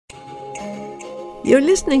You're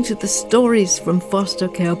listening to the Stories from Foster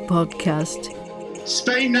Care podcast.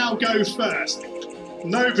 Spain now go first.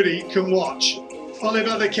 Nobody can watch.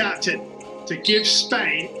 Oliver, the captain, to give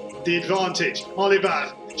Spain the advantage.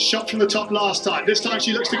 Oliver, shot from the top last time. This time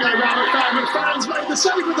she looks to go around McFerran. McFerran's made the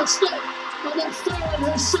save with the stick. And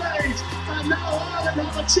McFerran has saved. And now Ireland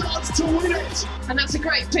have a chance to win it. And that's a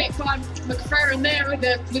great pick by McFerran there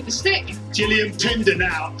with the stick. Gillian Pinder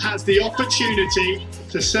now has the opportunity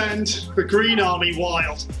to send the Green Army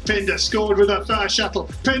wild. Pinder scored with her first shuttle.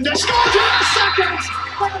 Pinder scored with her second!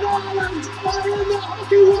 And Ireland are in the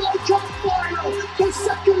Hockey World Cup final. The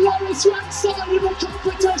second lowest ranked side in the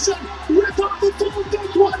competition. Rip up the full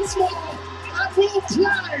dick once more. And we'll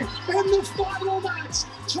play in the final match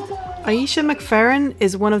tomorrow. Ayeisha McFerran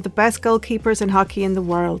is one of the best goalkeepers in hockey in the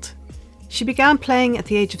world. She began playing at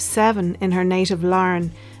the age of 7 in her native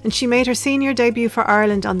Larne, and she made her senior debut for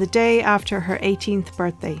Ireland on the day after her 18th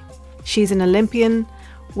birthday. She's an Olympian,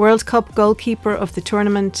 World Cup goalkeeper of the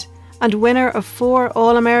tournament, and winner of 4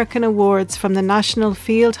 All-American awards from the National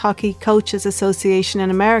Field Hockey Coaches Association in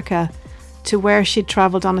America, to where she'd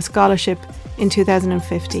travelled on a scholarship in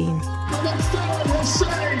 2015.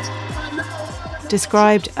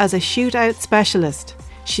 Described as a shootout specialist,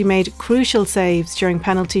 she made crucial saves during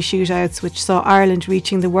penalty shootouts which saw Ireland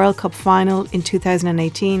reaching the World Cup final in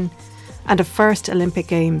 2018 and a first Olympic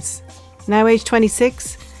Games. Now aged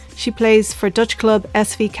 26, she plays for Dutch club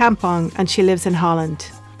SV Kampong and she lives in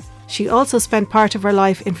Holland. She also spent part of her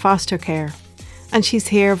life in foster care, and she's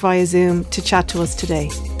here via Zoom to chat to us today.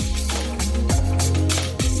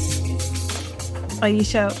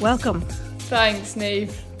 Ayeisha, welcome. Thanks,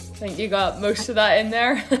 Neve. I think you got most of that in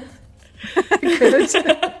there. Good.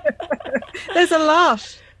 There's a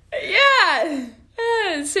lot. Yeah.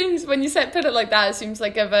 It seems, when you put it like that, it seems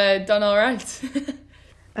like I've done all right.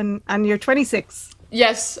 And you're 26.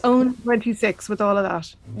 Yes. Own 26 with all of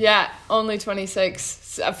that. Yeah, only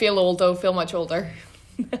 26. I feel old though, feel much older.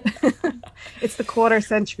 It's the quarter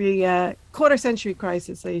century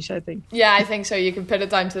crisis, Ayeisha, I think. Yeah, I think so. You can put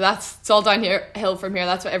it down to that. It's all downhill from here.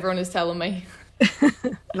 That's what everyone is telling me.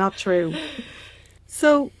 Not true.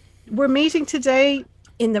 So we're meeting today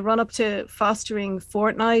in the run-up to Fostering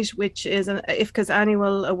Fortnight, which is an IFCA's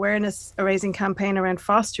annual awareness-raising campaign around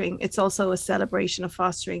fostering. It's also a celebration of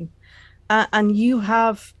fostering. And you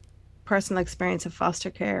have personal experience of foster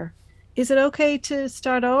care. Is it okay to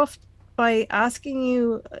start off by asking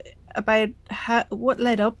you about what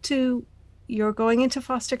led up to your going into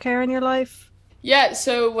foster care in your life? Yeah,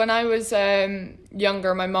 so when I was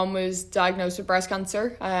younger, my mum was diagnosed with breast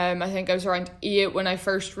cancer. I think I was around 8 when I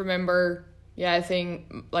first remember, I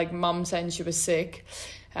think like mum saying she was sick.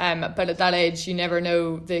 But at that age, you never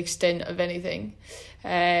know the extent of anything.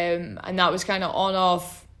 And that was kind of on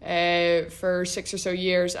off for 6 or so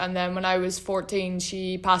years. And then when I was 14,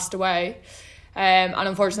 she passed away. And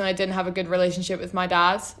unfortunately, I didn't have a good relationship with my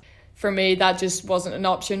dad. For me, that just wasn't an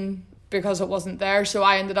option because it wasn't there. So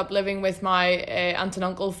I ended up living with my aunt and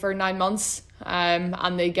uncle for 9 months.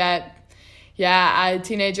 And they get, a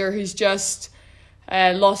teenager who's just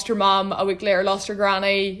lost her mum, a week later lost her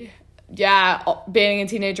granny. Yeah, being a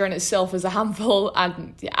teenager in itself is a handful,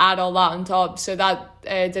 and add all that on top. So that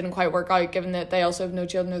didn't quite work out, given that they also have no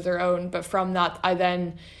children of their own. But from that, I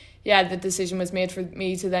then, the decision was made for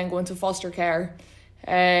me to then go into foster care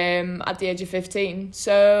at the age of 15.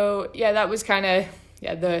 So, that was kind of,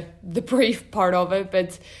 the brief part of it.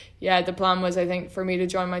 But, the plan was, I think, for me to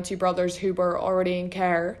join my 2 brothers who were already in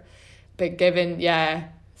care. But given,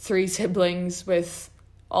 3 siblings with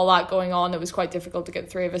all that going on, it was quite difficult to get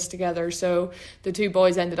 3 of us together. So the 2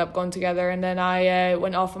 boys ended up going together, and then I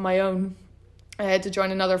went off on my own to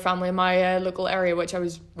join another family in my local area, which I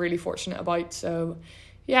was really fortunate about. So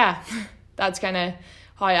that's kind of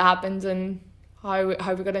how it happened and how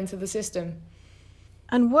we got into the system.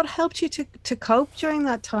 And what helped you to cope during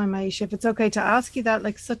that time, Ayeisha? If it's okay to ask you that,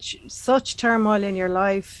 like such turmoil in your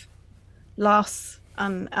life, loss,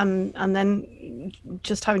 and then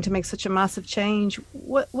just having to make such a massive change.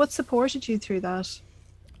 What supported you through that?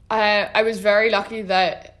 I was very lucky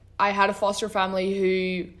that I had a foster family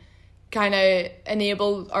who kind of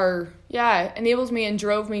enabled me and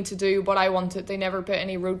drove me to do what I wanted. They never put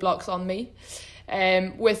any roadblocks on me.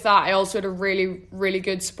 With that, I also had a really, really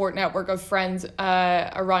good support network of friends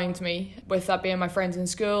around me, with that being my friends in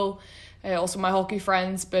school, also my hockey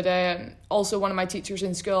friends, but also one of my teachers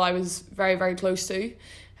in school I was very, very close to.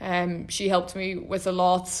 She helped me with a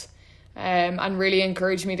lot and really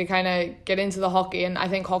encouraged me to kind of get into the hockey. And I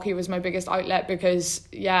think hockey was my biggest outlet because,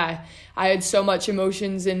 I had so much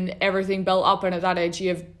emotions and everything built up. And at that age,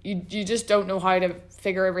 you just don't know how to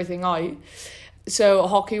figure everything out. So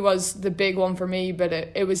hockey was the big one for me, but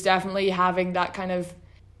it was definitely having that kind of,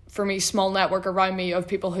 for me, small network around me of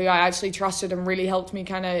people who I actually trusted and really helped me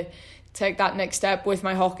kind of take that next step with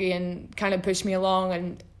my hockey and kind of push me along.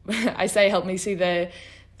 And I say help me see the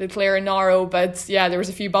clear and narrow, but yeah, there was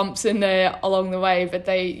a few bumps in along the way, but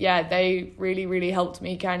they really, really helped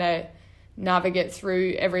me kind of navigate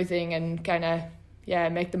through everything and kind of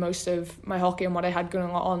make the most of my hockey and what I had going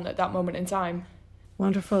on at that moment in time.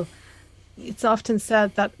 Wonderful. It's often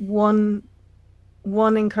said that one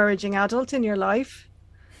encouraging adult in your life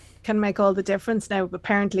can make all the difference. Now,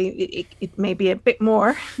 apparently it may be a bit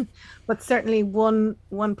more, but certainly one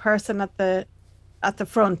person at the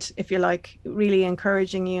front, if you like, really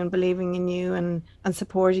encouraging you and believing in you and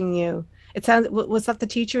supporting you. It sounds, was that the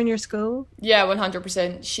teacher in your school? Yeah,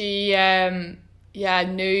 100%. She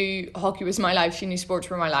knew hockey was my life. She knew sports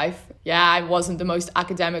were my life. Yeah, I wasn't the most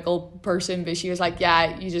academical person, but she was like,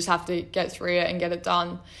 yeah, you just have to get through it and get it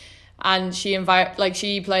done. And she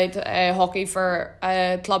played hockey for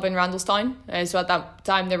a club in Randallstown. So at that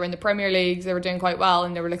time they were in the Premier League, they were doing quite well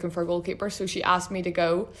and they were looking for a goalkeeper. So she asked me to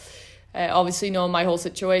go. Obviously knowing my whole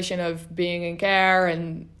situation of being in care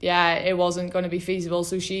and it wasn't going to be feasible.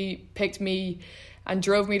 So she picked me and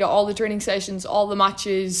drove me to all the training sessions, all the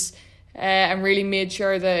matches, and really made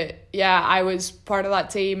sure that, I was part of that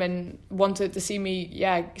team and wanted to see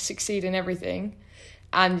me, succeed in everything.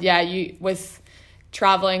 And with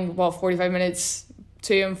traveling, 45 minutes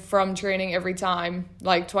to and from training every time,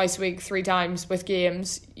 like twice a week, 3 times with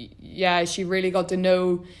games, she really got to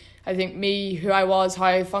know, I think, me, who I was, how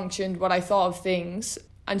I functioned, what I thought of things.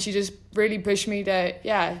 And she just really pushed me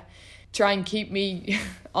to, try and keep me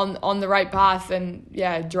on the right path and,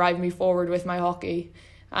 drive me forward with my hockey.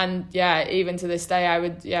 And, even to this day,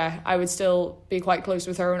 I would still be quite close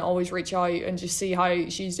with her and always reach out and just see how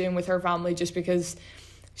she's doing with her family, just because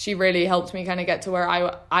she really helped me kind of get to where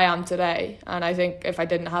I am today. And I think if I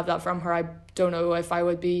didn't have that from her, I don't know if I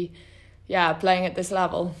would be, playing at this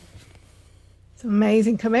level. It's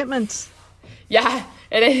amazing commitment. Yeah,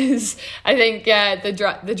 it is. I think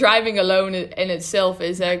the driving alone in itself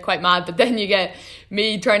is quite mad. But then you get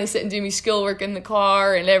me trying to sit and do my schoolwork in the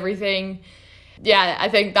car and everything. Yeah, I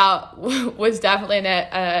think that was definitely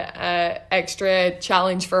an extra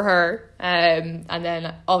challenge for her. And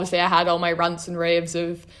then obviously I had all my rants and raves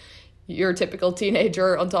of your typical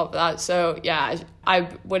teenager on top of that. So I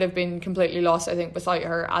would have been completely lost, I think, without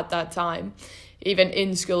her at that time. Even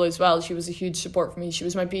in school as well, she was a huge support for me. She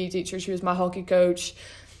was my PE teacher, she was my hockey coach,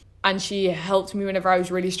 and she helped me whenever I was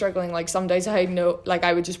really struggling. Like some days I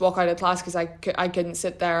would just walk out of class because I couldn't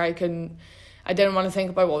sit there. I didn't want to think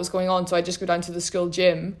about what was going on, so I just go down to the school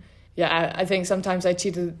gym. I think sometimes I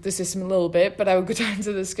cheated the system a little bit, but I would go down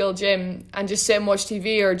to the school gym and just sit and watch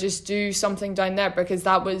TV or just do something down there, because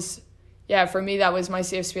that was, for me, that was my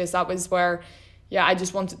safe space. That was where, I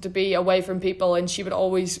just wanted to be away from people, and she'd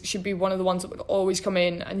be one of the ones that would always come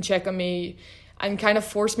in and check on me and kind of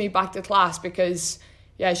force me back to class, because,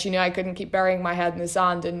 she knew I couldn't keep burying my head in the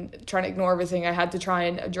sand and trying to ignore everything. I had to try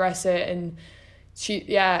and address it, and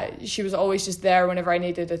she was always just there whenever I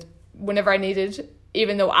needed,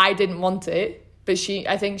 even though I didn't want it. But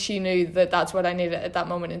I think she knew that that's what I needed at that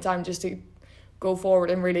moment in time, just to go forward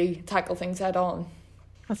and really tackle things head on.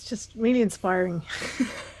 That's just really inspiring.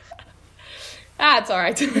 It's all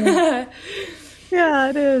right. Yeah,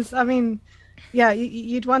 it is. I mean,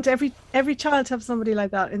 you'd want every child to have somebody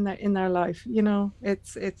like that in their life. You know,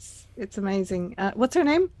 it's amazing. What's her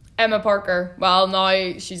name? Emma Parker. Well,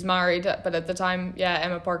 now she's married, but at the time,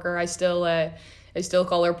 Emma Parker. I still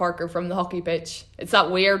call her Parker from the hockey pitch. It's that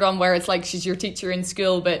weird one where it's like she's your teacher in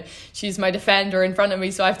school, but she's my defender in front of me,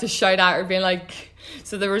 so I have to shout at her, being like.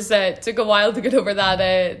 So there was took a while to get over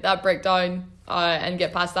that breakdown and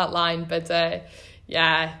get past that line, but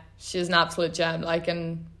she's an absolute gem.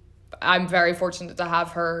 And I'm very fortunate to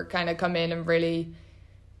have her kind of come in and really,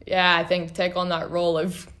 I think take on that role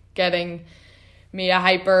of getting me, a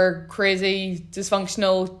hyper, crazy,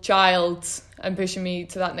 dysfunctional child, and pushing me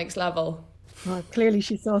to that next level. Well, clearly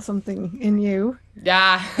she saw something in you.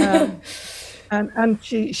 Yeah. And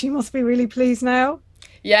she must be really pleased now.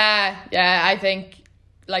 Yeah. I think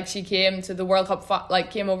she came to the World Cup,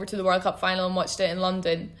 came over to the World Cup final and watched it in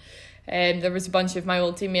London. There was a bunch of my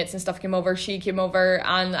old teammates and stuff came over. She came over,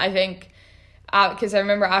 and I think because I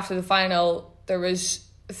remember after the final there was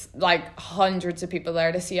hundreds of people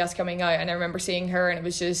there to see us coming out, and I remember seeing her, and it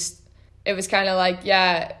was kind of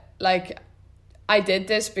I did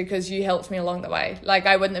this because you helped me along the way.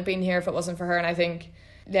 I wouldn't have been here if it wasn't for her. And I think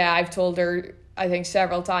I've told her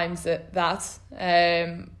several times that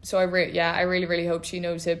so I really really hope she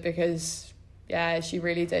knows it, because yeah, she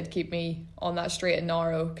really did keep me on that straight and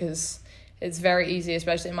narrow, because it's very easy,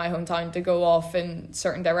 especially in my hometown, to go off in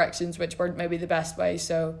certain directions which weren't maybe the best way.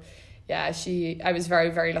 So yeah, I was very,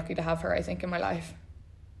 very lucky to have her, I think, in my life.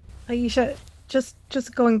 Ayeisha,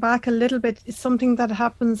 just going back a little bit, is something that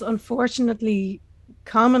happens unfortunately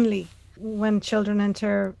commonly when children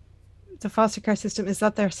enter the foster care system is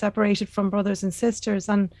that they're separated from brothers and sisters.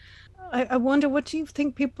 And I wonder, what do you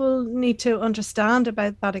think people need to understand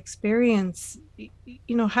about that experience?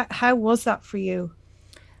 You know, how was that for you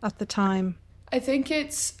at the time? I think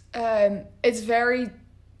it's very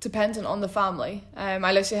dependent on the family. I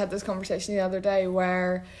literally had this conversation the other day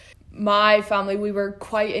where my family, we were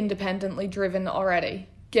quite independently driven already,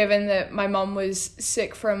 given that my mum was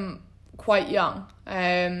sick from quite young.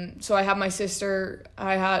 So I had my sister,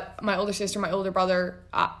 I had my older sister, my older brother.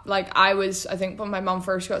 I think when my mum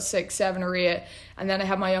first got sick, 7 or 8, and then I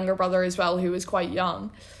had my younger brother as well, who was quite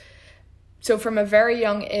young. So from a very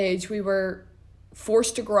young age, we were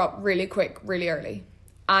forced to grow up really quick, really early,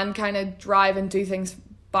 and kind of drive and do things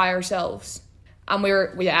by ourselves. And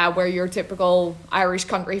we're your typical Irish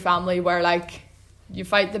country family where like you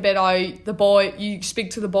fight the bit out, you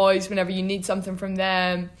speak to the boys whenever you need something from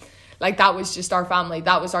them. Like that was just our family,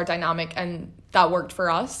 that was our dynamic, and that worked for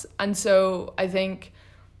us. And so I think,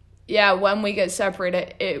 yeah, when we get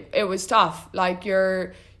separated, it was tough. Like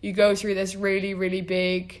you go through this really, really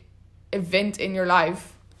big event in your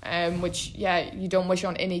life, which, yeah, you don't wish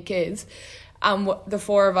on any kids. And the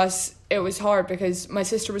 4 of us, it was hard because my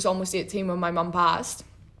sister was almost 18 when my mum passed.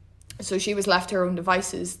 So she was left to her own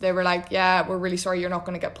devices. They were like, yeah, we're really sorry, you're not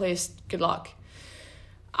going to get placed. Good luck.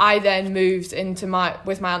 I then moved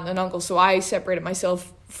with my aunt and uncle. So I separated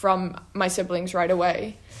myself from my siblings right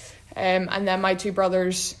away. And then my 2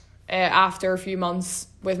 brothers, after a few months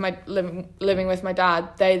with living with my dad,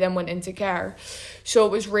 they then went into care. So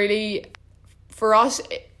it was really, for us,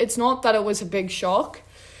 it's not that it was a big shock.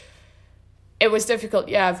 It was difficult,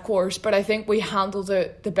 yeah, of course, but I think we handled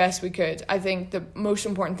it the best we could. I think the most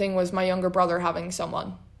important thing was my younger brother having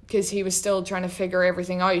someone, because he was still trying to figure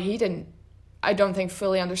everything out. He didn't, I don't think,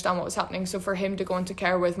 fully understand what was happening. So for him to go into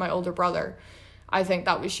care with my older brother, I think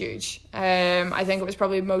that was huge. I think it was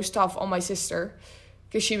probably most tough on my sister,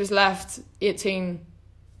 because she was left 18,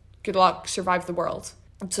 good luck, survive the world.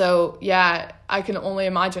 So yeah, I can only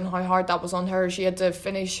imagine how hard that was on her. She had to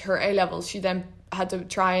finish her A-levels. She then had to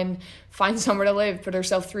try and find somewhere to live, put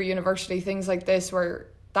herself through university, things like this, where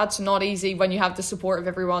that's not easy when you have the support of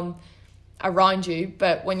everyone around you.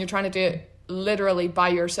 But when you're trying to do it literally by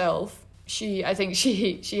yourself, I think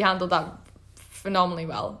she handled that phenomenally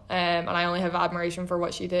well. And I only have admiration for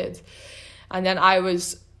what she did. And then I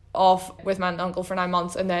was off with my aunt and uncle for 9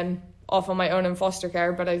 months, and then off on my own in foster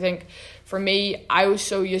care. But I think for me, I was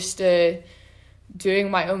so used to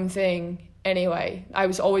doing my own thing anyway. I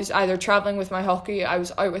was always either traveling with my hockey, I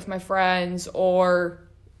was out with my friends, or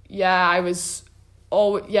for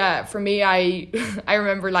me, I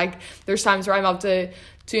remember like there's times where I'm up to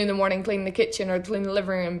 2 a.m. cleaning the kitchen or cleaning the living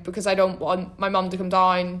room because I don't want my mum to come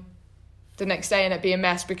down the next day and it be a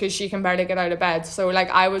mess because she can barely get out of bed. So like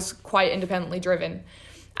I was quite independently driven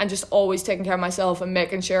and just always taking care of myself and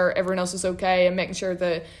making sure everyone else is okay, and making sure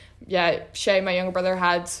that Shay, my younger brother,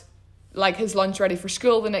 had like his lunch ready for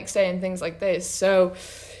school the next day and things like this. So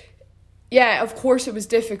yeah, of course it was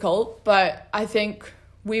difficult, but I think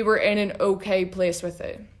we were in an okay place with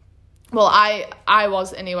it. Well, I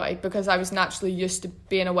was anyway, because I was naturally used to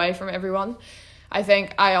being away from everyone. I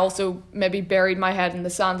think I also maybe buried my head in the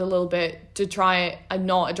sand a little bit to try and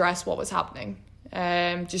not address what was happening.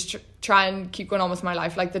 Just try and keep going on with my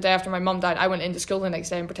life. Like the day after my mum died, I went into school the next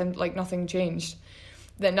day and pretended like nothing changed,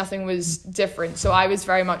 that nothing was different. So I was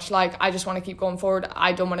very much like, I just want to keep going forward.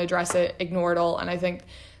 I don't want to address it, ignore it all. And I think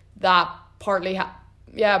that part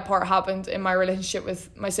happened in my relationship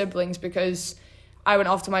with my siblings, because I went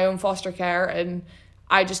off to my own foster care and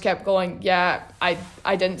I just kept going, I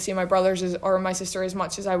didn't see my brothers or my sister as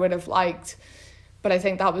much as I would have liked. But I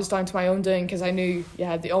think that was down to my own doing, because I knew,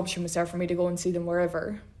 the option was there for me to go and see them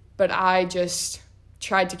wherever. But I just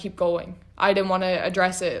tried to keep going. I didn't want to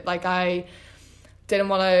address it. Like I didn't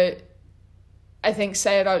want to, I think,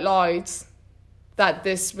 say it out loud that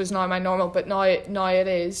this was now my normal, but now it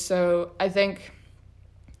is. So I think,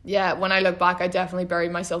 when I look back, I definitely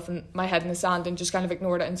buried my head in the sand and just kind of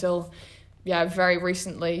ignored it until, very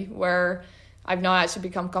recently, where I've now actually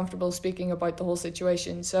become comfortable speaking about the whole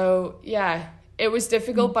situation. So it was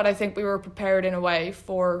difficult, but I think we were prepared in a way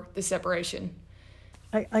for the separation.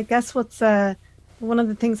 I guess what's one of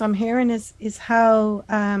the things I'm hearing is how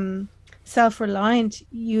self-reliant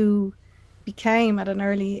you became at an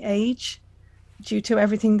early age, due to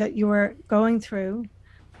everything that you were going through.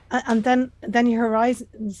 And then your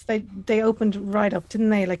horizons, they opened right up, didn't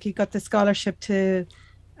they? Like, you got the scholarship to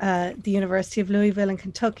the University of Louisville in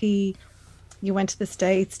Kentucky. You went to the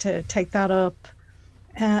States to take that up.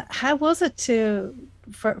 How was it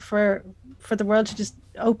for the world to just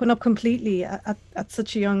open up completely at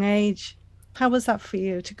such a young age? How was that for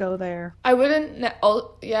you to go there? I wouldn't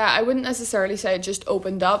necessarily say it just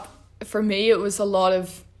opened up. For me, it was a lot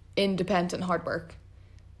of independent hard work,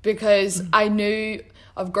 because I knew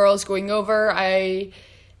of girls going over.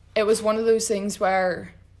 It was one of those things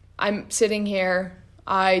where I'm sitting here,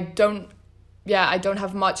 I don't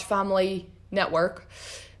have much family network.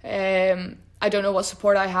 I don't know what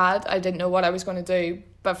support I had. I didn't know what I was going to do.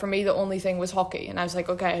 But for me, the only thing was hockey. And I was like,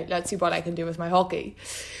 okay, let's see what I can do with my hockey.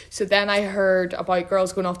 So then I heard about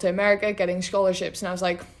girls going off to America, getting scholarships. And I was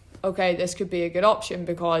like, okay, this could be a good option,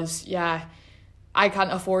 because, I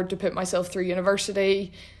can't afford to put myself through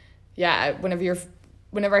university.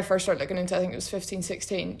 Whenever I first started looking into it, I think it was 15,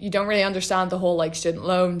 16, you don't really understand the whole like student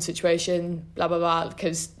loan situation, blah, blah, blah,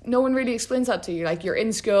 because no one really explains that to you. Like, you're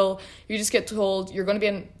in school, you just get told you're going to be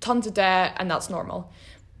in tons of debt, and that's normal.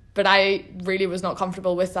 But I really was not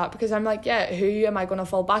comfortable with that, because I'm like, who am I going to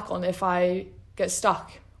fall back on if I get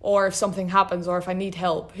stuck, or if something happens, or if I need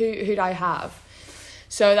help? Who do I have?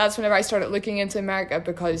 So that's whenever I started looking into America,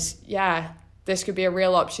 because, this could be a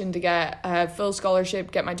real option to get a full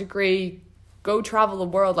scholarship, get my degree, go travel the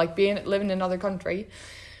world, like living in another country.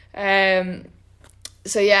 It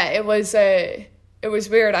was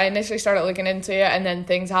weird. I initially started looking into it, and then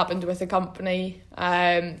things happened with the company,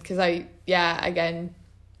 because again,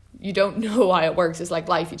 you don't know how it works. It's like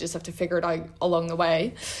life, you just have to figure it out along the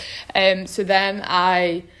way. So then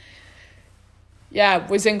I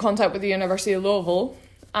was in contact with the University of Louisville,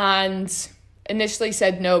 and initially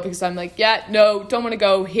said no, because I'm like, no, don't want to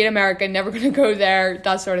go, hate America, never going to go there,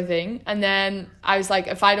 that sort of thing. And then I was like,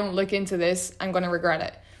 if I don't look into this, I'm going to regret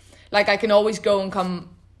it. Like, I can always go and come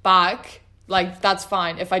back, like, that's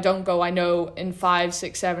fine. If I don't go, I know in 5,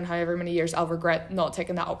 6, 7, however many years, I'll regret not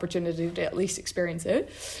taking that opportunity to at least experience it.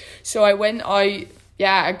 So I went out,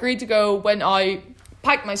 agreed to go, went out,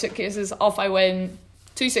 packed my suitcases, off I went,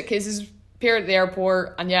 2 suitcases, appeared at the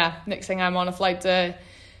airport, and next thing I'm on a flight to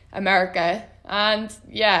America. And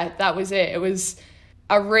that was it. It was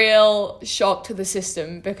a real shock to the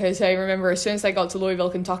system, because I remember as soon as I got to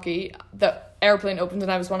Louisville, Kentucky, the airplane opened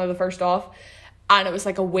and I was one of the first off, and it was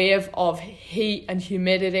like a wave of heat and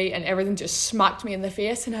humidity, and everything just smacked me in the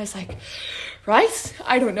face, and I was like, right,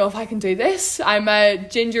 I don't know if I can do this. I'm a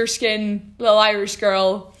ginger skin little Irish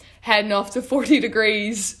girl heading off to 40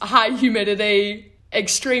 degrees, high humidity,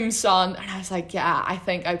 extreme sun, and I was like, I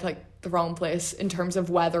think I'd like the wrong place in terms of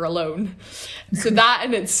weather alone. So that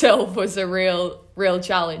in itself was a real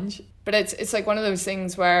challenge. But it's like one of those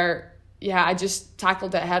things where I just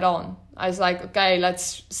tackled it head on. I was like, okay,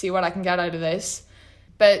 let's see what I can get out of this.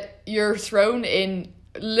 But you're thrown in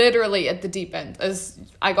literally at the deep end. As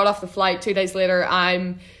I got off the flight, 2 days later,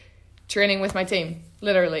 I'm training with my team,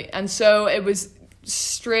 literally. And so it was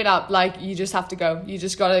straight up like, you just have to go. You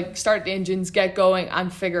just got to start the engines, get going,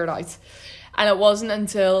 and figure it out. And it wasn't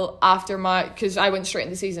until after because I went straight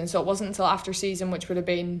into season, so it wasn't until after season, which would have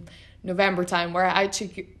been November time, where I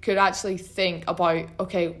could actually think about,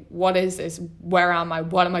 okay, what is this? Where am I?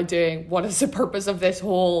 What am I doing? What is the purpose of this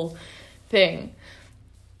whole thing?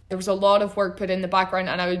 There was a lot of work put in the background,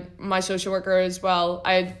 and my social worker as well.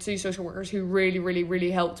 I had 2 social workers who really, really,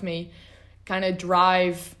 really helped me kind of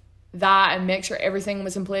drive that and make sure everything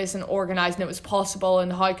was in place and organised and it was possible,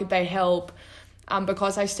 and how could they help. And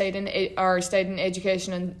because I stayed in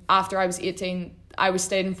education, and after I was 18, I was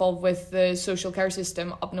stayed involved with the social care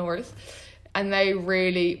system up north, and they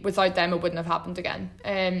really, without them, it wouldn't have happened again.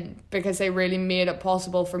 Because they really made it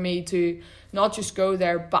possible for me to not just go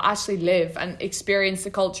there, but actually live and experience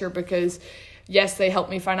the culture. Because yes, they helped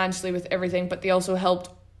me financially with everything, but they also helped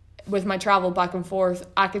with my travel back and forth,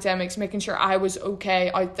 academics, making sure I was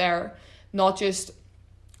okay out there, not just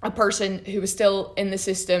a person who was still in the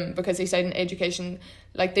system because they stayed in education.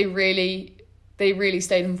 Like, they really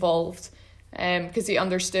stayed involved, because they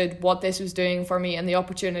understood what this was doing for me and the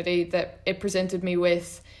opportunity that it presented me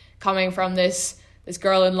with, coming from this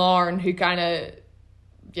girl in Larne who kind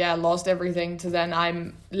of lost everything, to then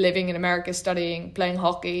I'm living in America, studying, playing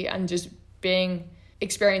hockey, and just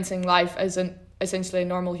experiencing life as essentially a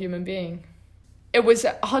normal human being. It was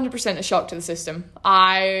 100% a shock to the system.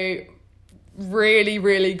 I really,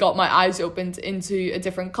 really got my eyes opened into a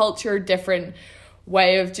different culture, different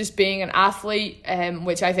way of just being an athlete,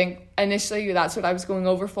 which I think initially that's what I was going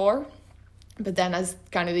over for. But then as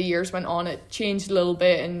kind of the years went on, it changed a little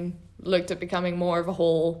bit and looked at becoming more of a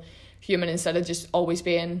whole human instead of just always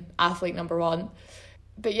being athlete number one.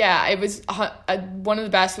 But yeah, it was one of the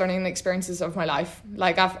best learning experiences of my life.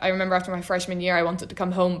 Like, I remember after my freshman year, I wanted to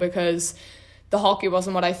come home because the hockey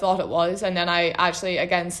wasn't what I thought it was. And then I actually,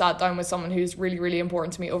 again, sat down with someone who's really, really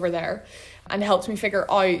important to me over there and helped me figure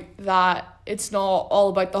out that it's not all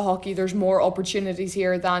about the hockey. There's more opportunities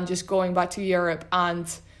here than just going back to Europe and,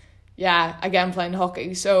 yeah, again, playing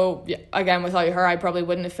hockey. So, yeah, again, without her, I probably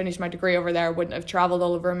wouldn't have finished my degree over there, wouldn't have travelled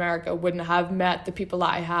all over America, wouldn't have met the people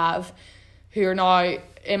that I have who are now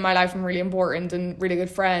in my life and really important and really good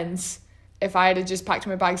friends. If I had just packed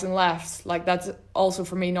my bags and left, like, that's also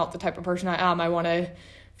for me not the type of person I am. I want to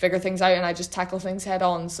figure things out and I just tackle things head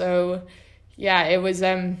on. So yeah, it was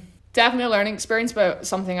definitely a learning experience, but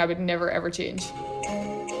something I would never ever change.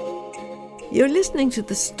 You're listening to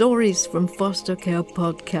the Stories from Foster Care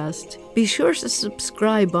podcast. Be sure to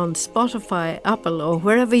subscribe on Spotify, Apple, or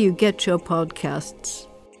wherever you get your podcasts.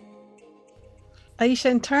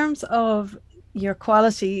 Ayeisha, in terms of your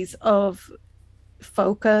qualities of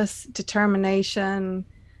focus, determination,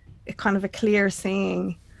 a kind of a clear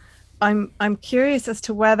seeing, I'm curious as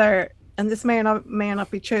to whether, and this may or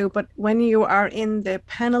not be true, but when you are in the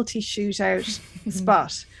penalty shootout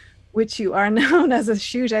spot, which you are known as a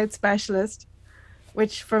shootout specialist,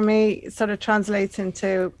 which for me sort of translates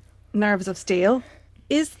into nerves of steel,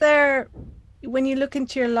 is there, when you look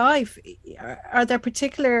into your life, are there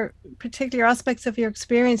particular aspects of your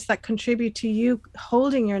experience that contribute to you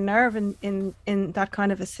holding your nerve in that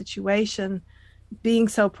kind of a situation, being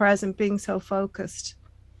so present, being so focused?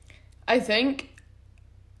 I think,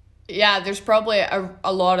 yeah, there's probably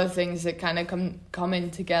a lot of things that kind of come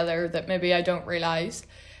in together that maybe I don't realize.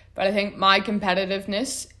 But I think my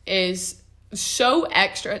competitiveness is so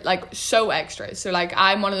extra. So like,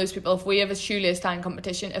 I'm one of those people, if we have a shoelace tying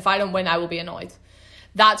competition, if I don't win, I will be annoyed.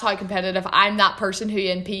 That's how competitive. I'm that person who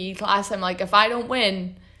in PE class, I'm like, if I don't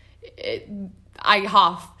win, I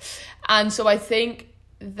have. And so I think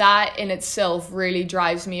that in itself really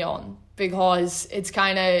drives me on, because it's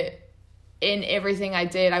kind of in everything I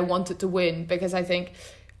did, I wanted to win, because I think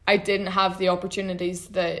I didn't have the opportunities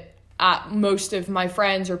that most of my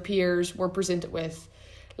friends or peers were presented with.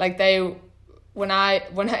 Like, especially when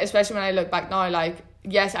I look back now, like,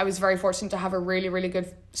 yes, I was very fortunate to have a really, really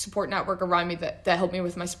good support network around me that helped me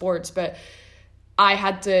with my sports, but I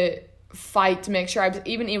had to fight to make sure I was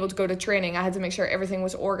even able to go to training. I had to make sure everything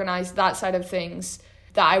was organised, that side of things,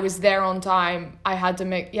 that I was there on time. I had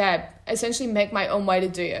to essentially make my own way to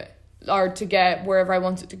do it, or to get wherever I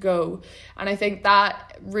wanted to go. And I think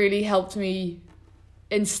that really helped me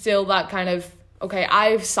instill that kind of, okay,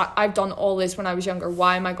 I've done all this when I was younger,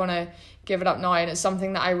 why am I going to give it up now? And it's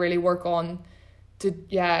something that I really work on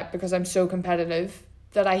because I'm so competitive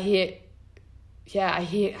that I hate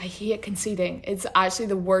conceding. It's actually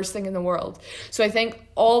the worst thing in the world. So I think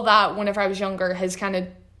all that, whenever I was younger, has kind of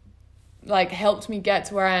like helped me get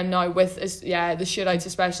to where I am now with the shootouts,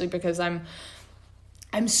 especially because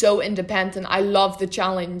I'm so independent. I love the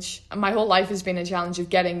challenge. My whole life has been a challenge of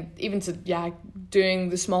getting even to doing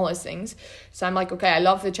the smallest things. So I'm like, okay, I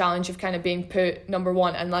love the challenge of kind of being put number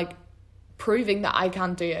one and like proving that I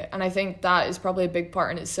can do it. And I think that is probably a big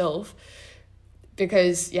part in itself,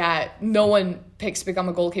 because no one picks to become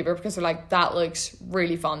a goalkeeper because they're like, that looks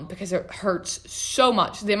really fun, because it hurts so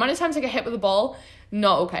much. The amount of times I get hit with the ball,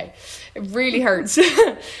 not okay. It really hurts.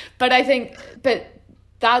 But I think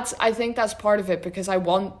that's part of it, because I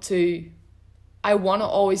want to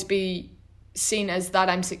always be seen as that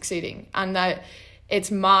I'm succeeding, and that it's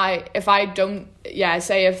if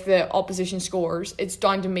the opposition scores, it's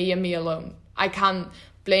down to me and me alone. I can't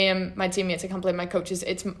blame my teammates, I can't blame my coaches.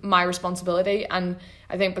 It's my responsibility. And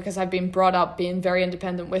I think because I've been brought up being very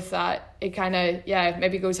independent with that, it kind of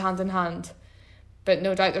maybe goes hand in hand. But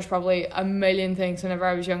no doubt there's probably a million things whenever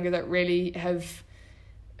I was younger that really have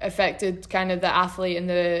affected kind of the athlete and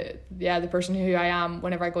the person who I am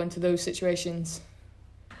whenever I go into those situations.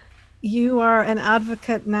 You are an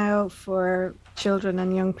advocate now for children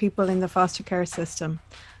and young people in the foster care system,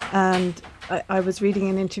 and I was reading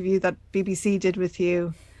an interview that BBC did with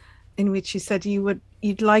you, in which you said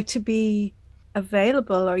you'd like to be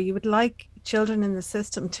available, or you would like children in the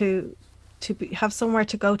system to have somewhere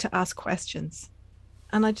to go to ask questions.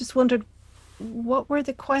 And I just wondered, what were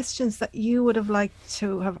the questions that you would have liked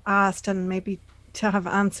to have asked and maybe to have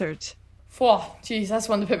answered? Oh, geez, that's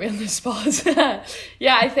one to put me on the spot.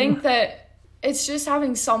 I think that it's just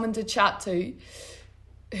having someone to chat to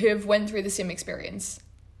who have went through the same experience,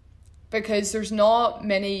 because there's not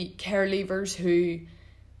many care leavers who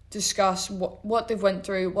discuss what they've went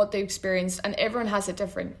through, what they've experienced, and everyone has it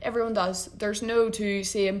different. Everyone does. There's no two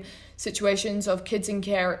same situations of kids in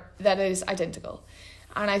care that is identical.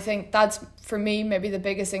 And I think that's, for me, maybe the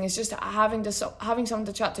biggest thing is just having someone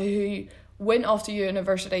to chat to who went off to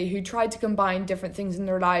university, who tried to combine different things in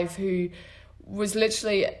their life, who was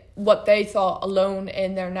literally what they thought alone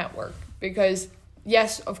in their network. Because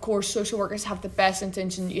yes, of course, social workers have the best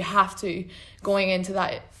intention. You have to going into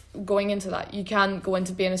that. You can't go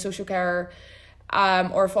into being a social carer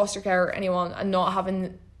or a foster carer or anyone and not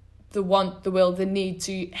having the want, the will, the need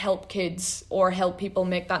to help kids or help people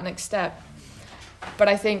make that next step. But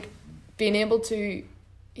I think being able to,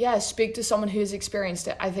 speak to someone who's experienced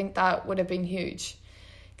it, I think that would have been huge.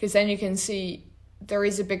 Because then you can see there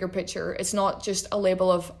is a bigger picture. It's not just a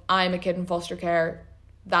label of, I'm a kid in foster care,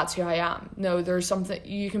 that's who I am. No, there's something,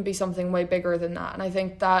 you can be something way bigger than that. And I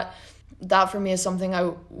think that for me is something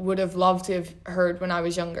I would have loved to have heard when I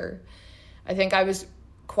was younger. I think I was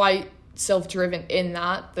quite self-driven in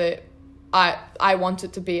that I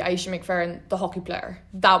wanted to be Ayeisha McFerran, the hockey player.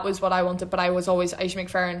 That was what I wanted, but I was always Ayeisha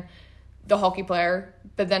McFerran, the hockey player.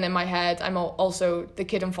 But then in my head, I'm also the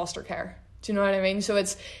kid in foster care. Do you know what I mean? So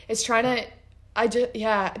it's trying to,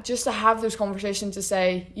 just to have those conversations to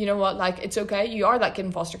say, you know what, like, it's okay, you are that kid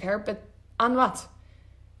in foster care, but and what?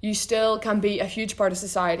 You still can be a huge part of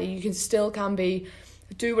society. You can be,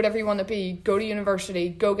 do whatever you want to be, go to university,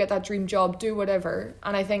 go get that dream job, do whatever.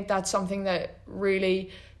 And I think that's something that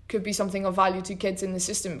really could be something of value to kids in the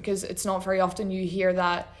system, because it's not very often you hear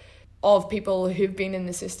that of people who've been in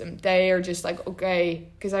the system. They are just like, okay,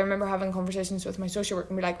 because I remember having conversations with my social worker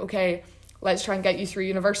and be like, okay, let's try and get you through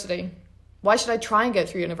university. Why should I try and get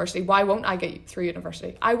through university? Why won't I get through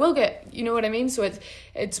university? I will get, you know what I mean? So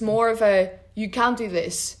it's more of a, you can't do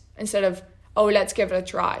this, instead of, oh, let's give it a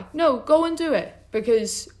try. No, go and do it,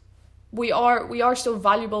 because we are still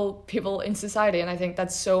valuable people in society. And I think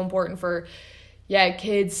that's so important for,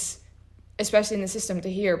 kids, especially in the system,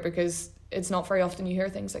 to hear, because it's not very often you hear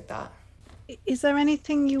things like that. Is there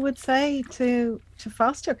anything you would say to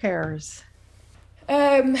foster carers?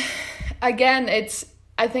 Again,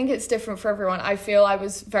 I think it's different for everyone. I feel I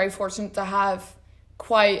was very fortunate to have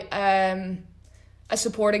quite a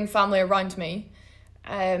supporting family around me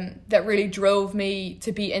that really drove me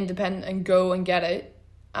to be independent and go and get it.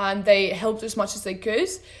 And they helped as much as they could,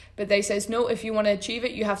 but they says, no, if you want to achieve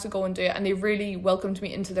it, you have to go and do it. And they really welcomed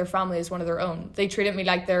me into their family as one of their own. They treated me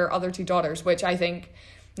like their other two daughters, which I think,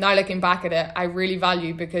 now looking back at it, I really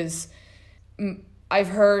value, because I've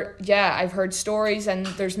heard stories, and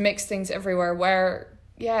there's mixed things everywhere where,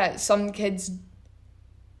 some kids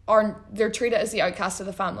they're treated as the outcast of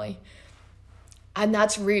the family. And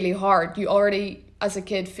that's really hard. You already, as a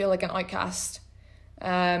kid, feel like an outcast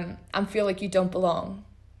and feel like you don't belong.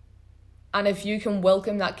 And if you can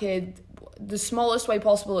welcome that kid the smallest way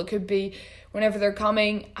possible, it could be whenever they're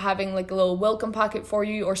coming, having like a little welcome packet for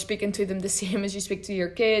you, or speaking to them the same as you speak to your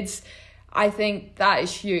kids. I think that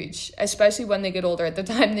is huge, especially when they get older. At the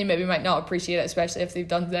time, they maybe might not appreciate it, especially if they've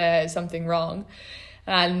done something wrong.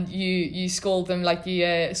 And you scold them like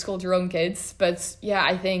you scold your own kids. But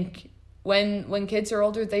I think when kids are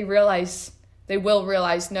older, they will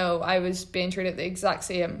realize, no, I was being treated the exact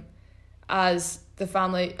same as the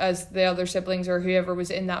family, as the other siblings or whoever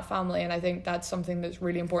was in that family. And I think that's something that's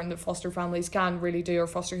really important that foster families can really do, or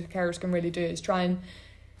foster carers can really do, is try and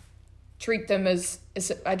treat them as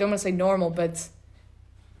I don't want to say normal, but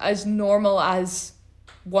as normal as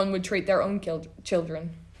one would treat their own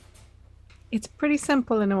children. It's pretty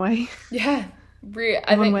simple in a way. Yeah,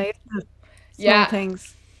 small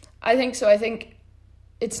things. I think so. I think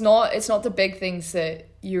it's not the big things that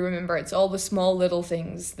you remember. It's all the small little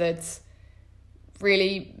things that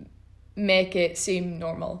really make it seem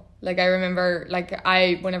normal. Like I remember,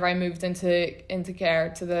 whenever I moved into care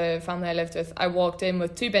to the family I lived with, I walked in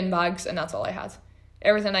with 2 bin bags, and that's all I had.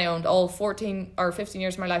 Everything I owned, all 14 or 15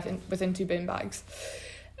 years of my life within 2 bin bags.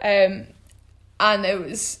 And it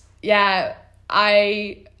was,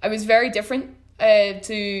 I was very different I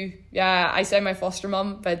say my foster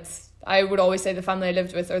mum, but I would always say the family I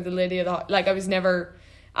lived with, or the lady I was never,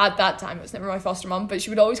 at that time, it was never my foster mum, but she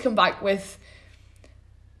would always come back with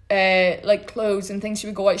clothes and things. She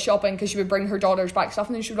would go out shopping because she would bring her daughters back stuff,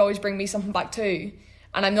 and then she would always bring me something back too.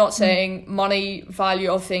 And I'm not saying money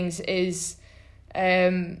value of things is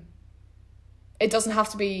it doesn't have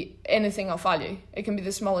to be anything of value. It can be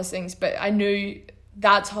the smallest things, but I knew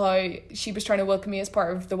that's how she was trying to welcome me as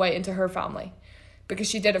part of the way into her family, because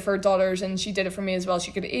she did it for her daughters and she did it for me as well.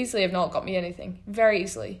 She could easily have not got me anything, very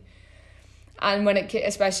easily. And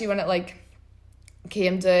especially when it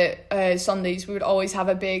came to Sundays, we would always have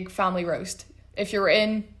a big family roast. If you were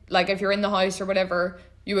in, like if you're in the house or whatever,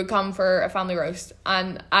 you would come for a family roast.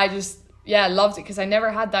 And I just, yeah, loved it because I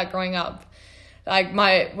never had that growing up. Like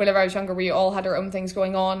whenever I was younger, we all had our own things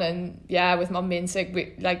going on, and yeah, with mum being sick,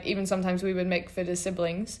 we like even sometimes we would make food as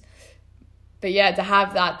siblings. But yeah, to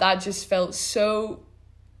have that just felt so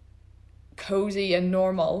cozy and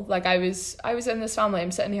normal. Like I was in this family,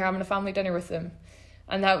 I'm sitting here having a family dinner with them,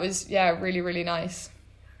 and that was, yeah, really, really nice.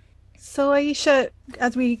 So Ayeisha,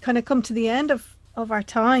 as we kind of come to the end of our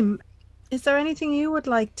time, is there anything you would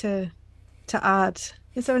like to add?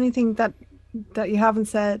 Is there anything that you haven't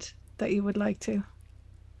said that you would like to?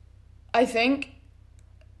 I think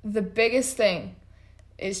the biggest thing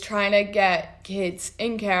is trying to get kids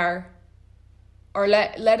in care, or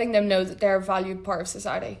letting them know that they're a valued part of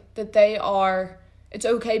society, that it's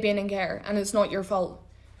okay being in care and it's not your fault.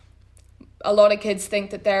 A lot of kids think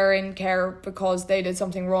that they're in care because they did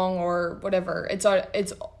something wrong or whatever.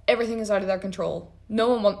 Everything is out of their control.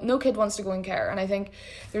 No kid wants to go in care, and I think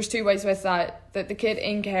there's two ways with that the kid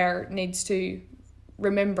in care needs to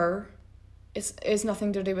remember it's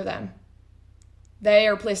nothing to do with them. They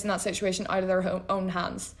are placed in that situation out of their own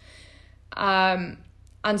hands, and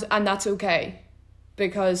that's okay,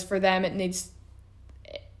 because for them it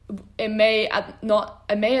may at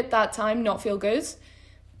that time not feel good,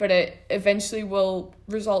 but it eventually will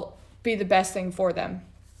be the best thing for them.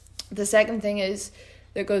 The second thing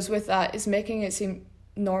that goes with that is making it seem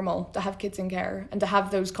normal to have kids in care and to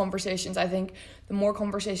have those conversations. I think the more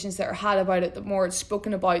conversations that are had about it, the more it's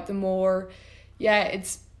spoken about, the more, yeah,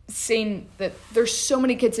 it's seen that there's so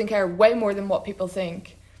many kids in care, way more than what people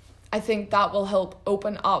think. I think that will help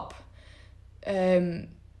open up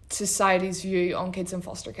society's view on kids in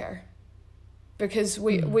foster care, because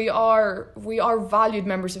we are valued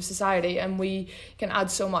members of society and we can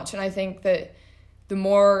add so much. And I think that the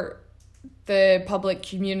more the public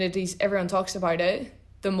communities, everyone talks about it,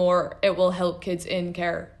 the more it will help kids in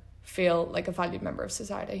care feel like a valued member of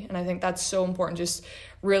society. And I think that's so important, just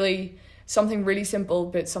really something really simple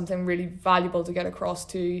but something really valuable to get across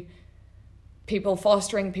to people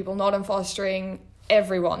fostering, people not in fostering,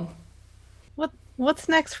 everyone. What's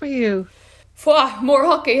next for you? More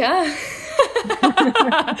hockey, huh?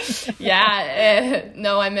 Yeah,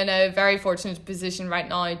 no, I'm in a very fortunate position right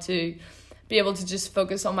now to be able to just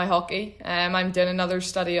focus on my hockey. I'm doing another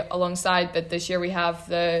study alongside, but this year we have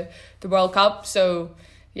the World Cup. So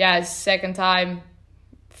yeah, second time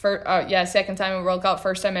in World Cup,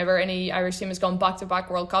 first time ever any Irish team has gone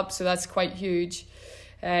back-to-back World Cup, so that's quite huge.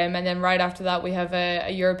 And then right after that we have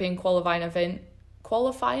a European qualifying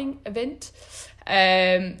event.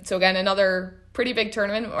 So again, another pretty big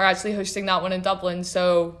tournament. We're actually hosting that one in Dublin.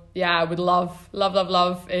 So yeah, I would love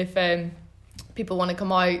if people want to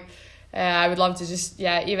come out. I would love to just,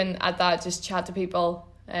 yeah, even at that, just chat to people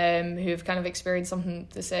who've kind of experienced something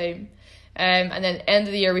the same. And then end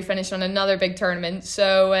of the year we finish on another big tournament.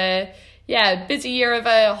 So yeah, busy year of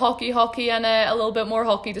hockey and a little bit more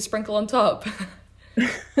hockey to sprinkle on top.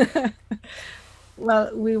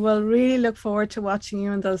 Well, we will really look forward to watching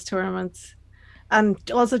you in those tournaments. And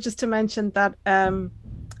also just to mention that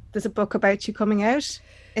there's a book about you coming out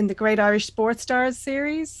in the Great Irish Sports Stars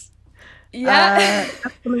series. Yeah.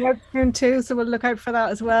 That's coming out soon too, so we'll look out for that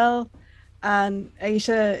as well. And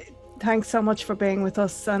Ayeisha, thanks so much for being with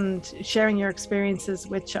us and sharing your experiences,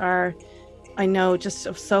 which are, I know, just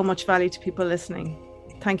of so much value to people listening.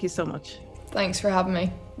 Thank you so much. Thanks for having me.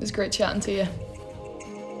 It was great chatting to you.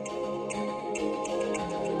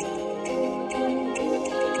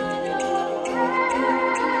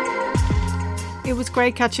 It was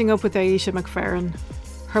great catching up with Ayeisha McFerran.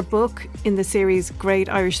 Her book in the series Great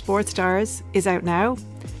Irish Sports Stars is out now,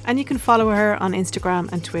 and you can follow her on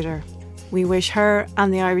Instagram and Twitter. We wish her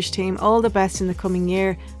and the Irish team all the best in the coming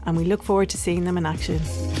year, and we look forward to seeing them in action.